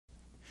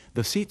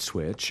The seat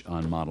switch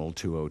on Model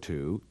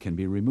 202 can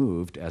be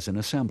removed as an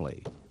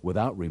assembly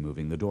without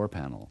removing the door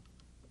panel.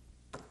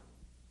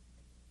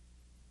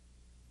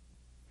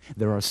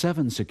 There are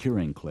 7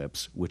 securing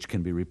clips which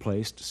can be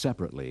replaced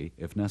separately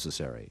if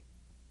necessary.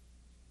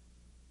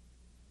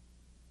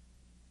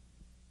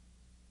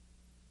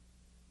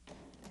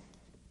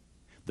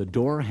 The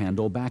door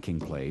handle backing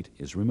plate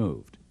is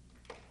removed,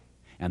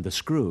 and the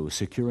screw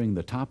securing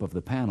the top of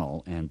the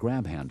panel and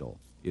grab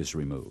handle is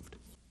removed.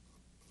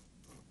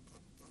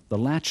 The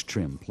latch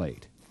trim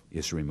plate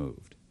is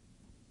removed,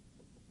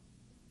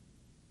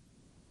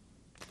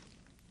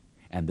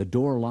 and the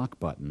door lock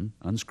button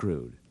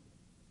unscrewed.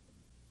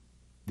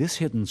 This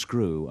hidden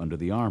screw under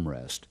the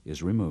armrest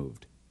is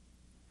removed.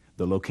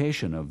 The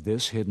location of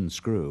this hidden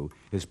screw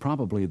is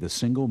probably the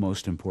single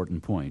most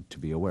important point to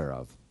be aware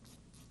of.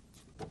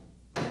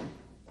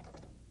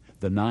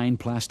 The 9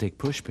 plastic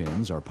push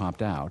pins are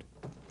popped out,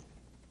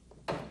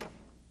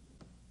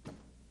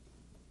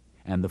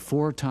 and the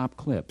 4 top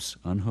clips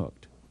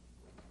unhooked.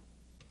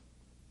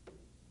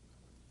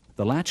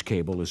 The latch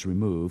cable is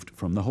removed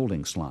from the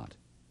holding slot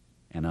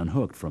and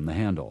unhooked from the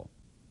handle.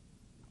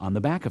 On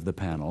the back of the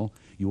panel,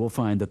 you will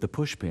find that the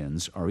push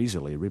pins are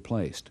easily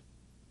replaced,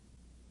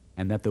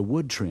 and that the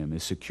wood trim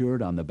is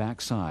secured on the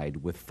back side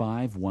with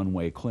 5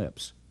 one-way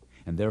clips,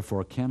 and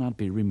therefore cannot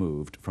be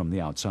removed from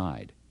the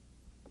outside.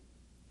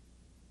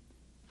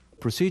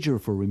 Procedure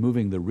for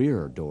removing the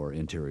rear door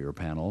interior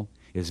panel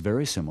is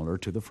very similar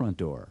to the front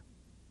door,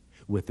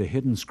 with the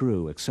hidden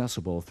screw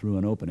accessible through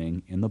an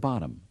opening in the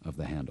bottom of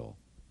the handle.